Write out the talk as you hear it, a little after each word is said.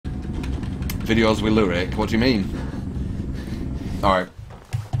videos with lyric? What do you mean? Alright.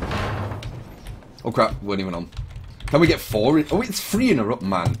 Oh crap, we're not even on. Can we get 4 in? Oh, it's 3 in a row,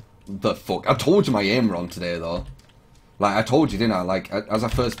 man. The fuck? I told you my aim were on today, though. Like, I told you, didn't I? Like, as I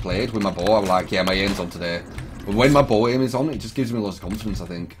first played with my bow, I was like, yeah, my aim's on today. But when my bow aim is on, it just gives me lots of confidence, I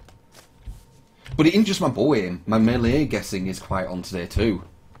think. But it isn't just my bow aim. My melee guessing is quite on today, too.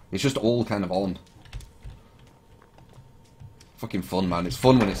 It's just all kind of on. Fucking fun, man. It's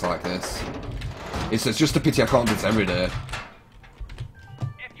fun when it's like this. It's just a pity I can't do this every day.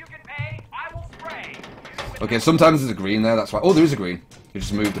 If you can pay, I will spray. Okay, sometimes there's a green there, that's why. Oh, there is a green. It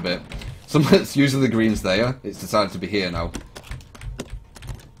just moved a bit. Sometimes usually the green's there. It's decided to be here now.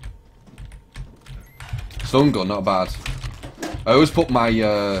 Stone gun, not bad. I always put my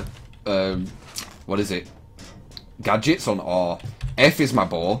what is it? Gadgets on R. F is my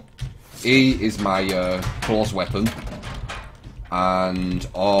bow. E is my close weapon. And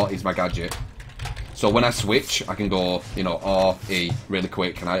R is my gadget. So when I switch, I can go, you know, R, E, really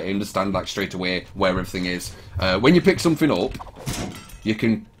quick, and I understand, like, straight away where everything is. When you pick something up, you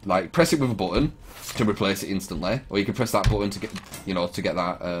can, like, press it with a button to replace it instantly, or you can press that button to get, you know, to get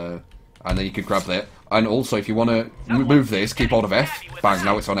that, and then you can grab that. And also, if you want to move this, keep hold of F, bang,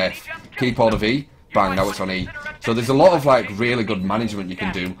 now it's on F. Keep hold of E, bang, now it's on E. So there's a lot of, like, really good management you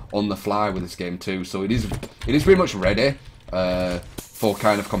can do on the fly with this game too. So it is pretty much ready for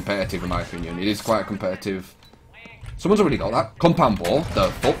kind of competitive, in my opinion. It is quite competitive. Someone's already got that. Compound ball? The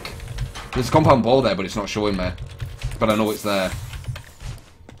fuck? There's a compound ball there, but it's not showing me. But I know it's there.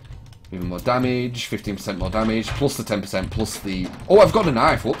 Even more damage, 15% more damage, plus the 10%, plus the... Oh, I've got a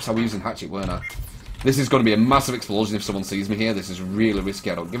knife. Whoops, I was using hatchet, weren't I? This is going to be a massive explosion if someone sees me here. This is really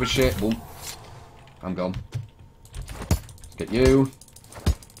risky. I don't give a shit. Boom. I'm gone. Let's get you.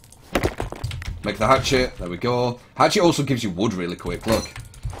 Make the hatchet. There we go. Hatchet also gives you wood really quick. Look.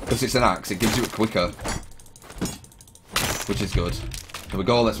 Because it's an axe, it gives you it quicker. Which is good. There we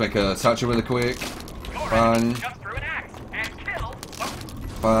go. Let's make a statue really quick. Bang.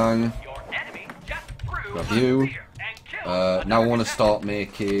 Bang. Grab you. Now I want to start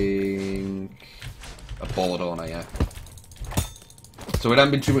making a bow, don't I? Yeah. So it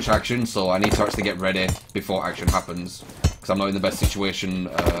hasn't been too much action, so I need to actually get ready before action happens. Because I'm not in the best situation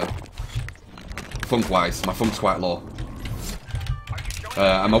funk-wise. My funk's quite low.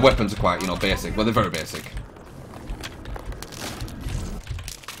 And my weapons are quite, you know, basic. Well, they're very basic.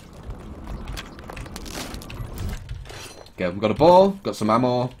 Okay, we've got a bow, got some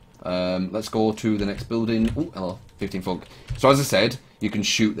ammo. Let's go to the next building. Oh, hello, 15 funk. So as I said, you can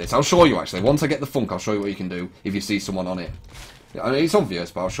shoot this. I'll show you actually. Once I get the funk, I'll show you what you can do if you see someone on it. I mean, it's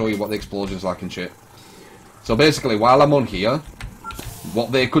obvious, but I'll show you what the explosion's like and shit. So basically, while I'm on here,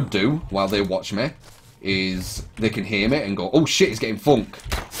 what they could do while they watch me is they can hear me and go, oh shit, he's getting funk.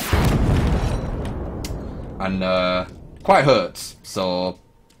 And quite hurts. So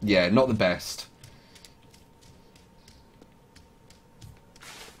yeah, not the best.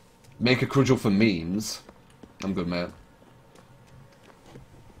 Make a cudgel for memes. I'm good, mate.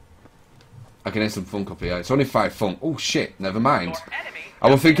 I can hear some funk up here. It's only 5 funk. Oh shit, never mind. I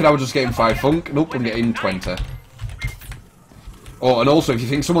was thinking I was just getting 5 funk. Nope, I'm getting 20. Oh, and also, if you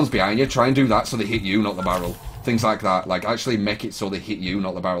think someone's behind you, try and do that so they hit you, not the barrel. Things like that. Like, actually make it so they hit you,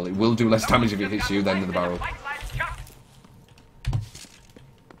 not the barrel. It will do less damage if it hits you than the barrel.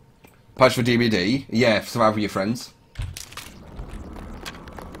 Patch for DVD. Yeah, survive with your friends.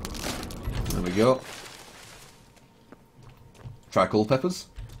 There we go. Try cool peppers.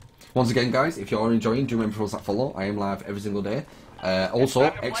 Once again, guys, if you're enjoying, do remember to us that follow. I am live every single day. Also,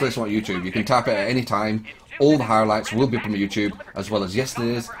 excellent on YouTube. You can tap it at any time. All the highlights will be up on YouTube, as well as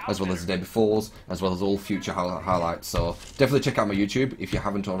yesterday's, as well as the day before's, as well as all future highlights. So definitely check out my YouTube if you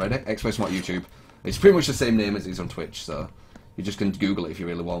haven't already. Smart YouTube. It's pretty much the same name as it is on Twitch, so you just can Google it if you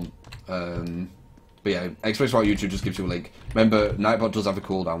really want. But yeah, Smart YouTube just gives you a link. Remember, Nightbot does have a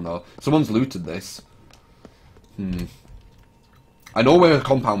cooldown though. Someone's looted this. I know where a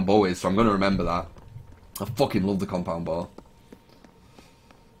compound bow is, so I'm going to remember that. I fucking love the compound bow.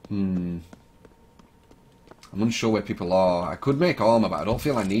 I'm unsure where people are. I could make armor, but I don't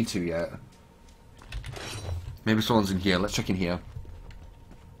feel I need to yet. Maybe someone's in here. Let's check in here.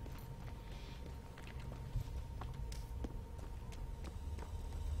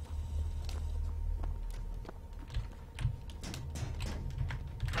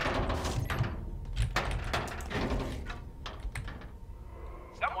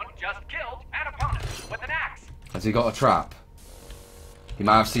 Someone just killed an opponent with an axe. Has he got a trap? He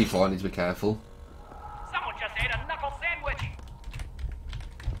might have C4, I need to be careful. Someone just ate a knuckle sandwich.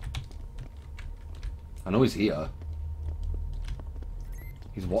 I know he's here.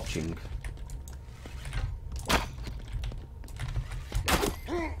 He's watching.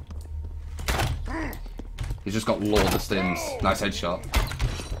 He's just got loads of stims. Nice headshot.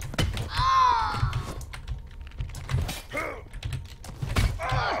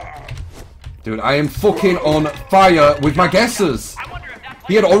 Dude, I am fucking on fire with my guesses.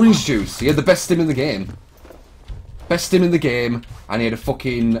 He had orange juice. He had the best stim in the game. Best stim in the game. And he had a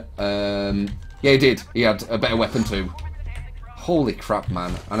fucking... yeah, he did. He had a better weapon too. Holy crap,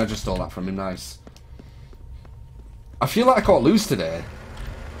 man. And I just stole that from him. Nice. I feel like I can't lose today.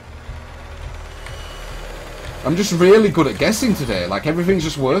 I'm just really good at guessing today. Like, everything's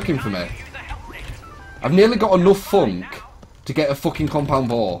just working for me. I've nearly got enough funk to get a fucking compound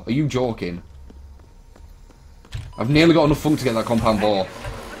bore. Are you joking? I've nearly got enough funk to get that compound bore.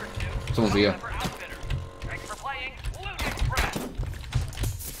 Someone's here.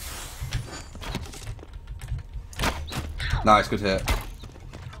 Nice, good hit.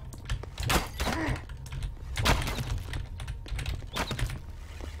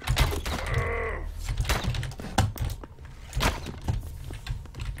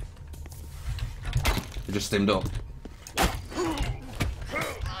 He just stimmed up.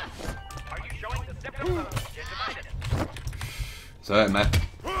 So hurt me.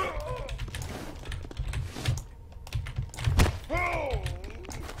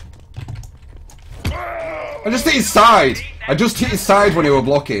 I just hit his side! I just hit his side when he were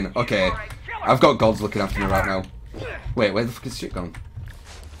blocking. Okay. I've got gods looking after me right now. Wait, where the fuck is shit gone?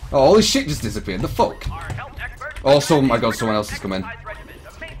 Oh, all this shit just disappeared. The fuck? Also, oh my god, someone else is coming.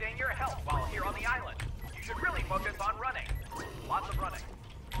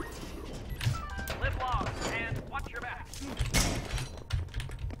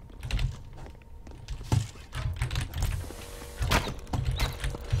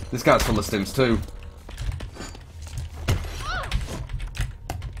 This guy's full of stims too.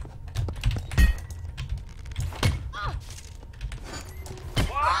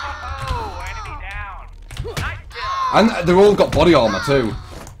 And they've all got body armor too.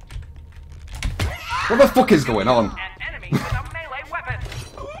 What the fuck is going on?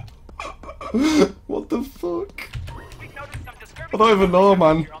 What the fuck? I don't even know,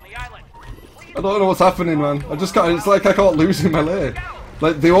 man. I don't know what's happening, man. I just can't. It's like I can't lose in melee.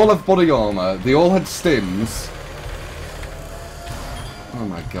 Like, they all have body armor, they all had stims. Oh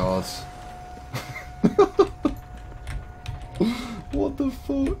my god. What the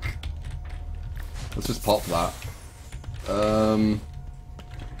fuck? Let's just pop that.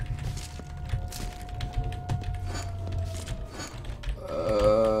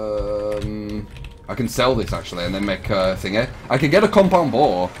 I can sell this actually and then make a thingy. I can get a compound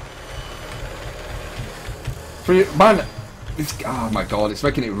bore. Man, oh my god, it's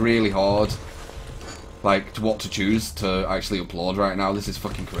making it really hard. Like, what to choose to actually upload right now. This is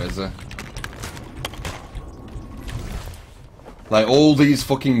fucking crazy. Like, all these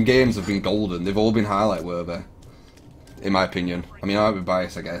fucking games have been golden. They've all been highlight worthy. In my opinion. I mean, I might be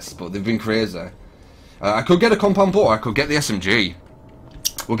biased, I guess, but they've been crazy. I could get a compound bore, I could get the SMG.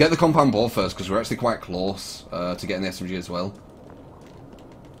 We'll get the compound bore first, because we're actually quite close to getting the SMG as well.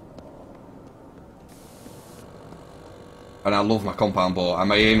 And I love my compound bore, and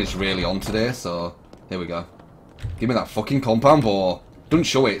my aim is really on today, so here we go. Give me that fucking compound bore. Don't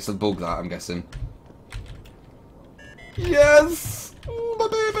show it, it's a bug that, I'm guessing. Yes! Oh, my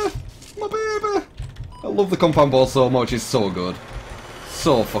baby! My baby! I love the compound bore so much, it's so good.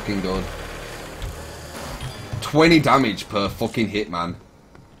 So fucking good. 20 damage per fucking hit, man.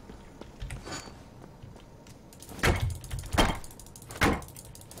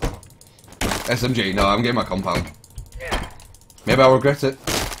 SMG, no, I'm getting my compound. Maybe I'll regret it.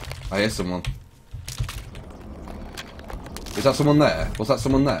 I hear someone. Is that someone there? Was that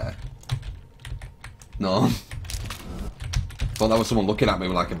someone there? No. Thought that was someone looking at me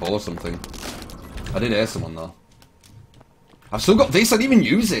with like a bow or something. I did hear someone though. I've still got this, I didn't even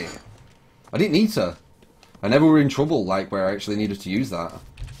use it. I didn't need to. I never were in trouble like where I actually needed to use that.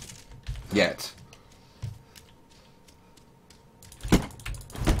 Yet.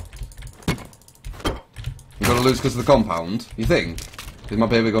 I'm gonna lose because of the compound, you think? Is my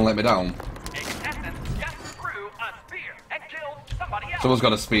baby gonna let me down? Someone's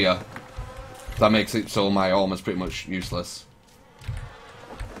got a spear. That makes it so my armor's pretty much useless.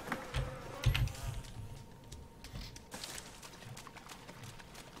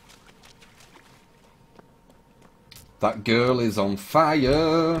 That girl is on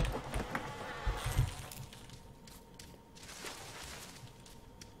fire.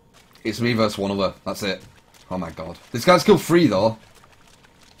 It's me versus one other. That's it. Oh my god. This guy's killed 3 though.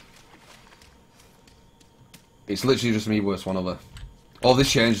 It's literally just me versus one other. Oh, this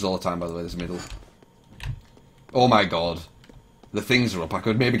changes all the time by the way, this middle. Oh my god. the things are up. I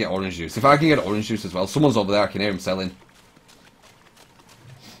could maybe get orange juice. If I can get orange juice as well. Someone's over there. I can hear him selling.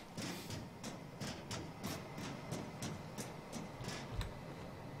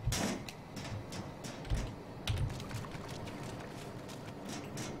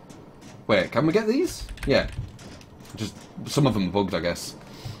 Wait, can we get these? Yeah. Just some of them are bugged, I guess.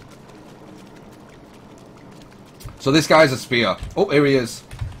 So this guy's a spear. Oh, here he is.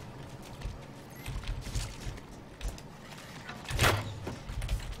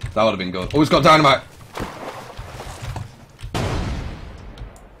 That would have been good. Oh, he's got dynamite.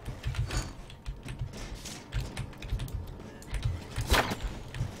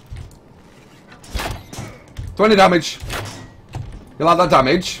 $20 damage. You'll have that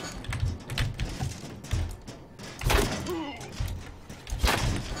damage.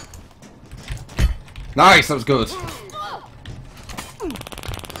 Nice, that was good.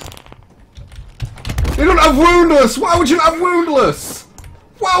 You don't have woundless! Why would you not have woundless?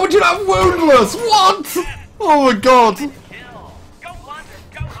 Why would you not have woundless? What? Oh my god. Kill. Go Wonder,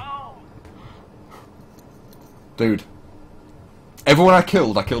 go home. Dude. Everyone I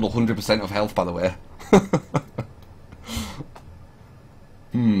killed 100% of health, by the way.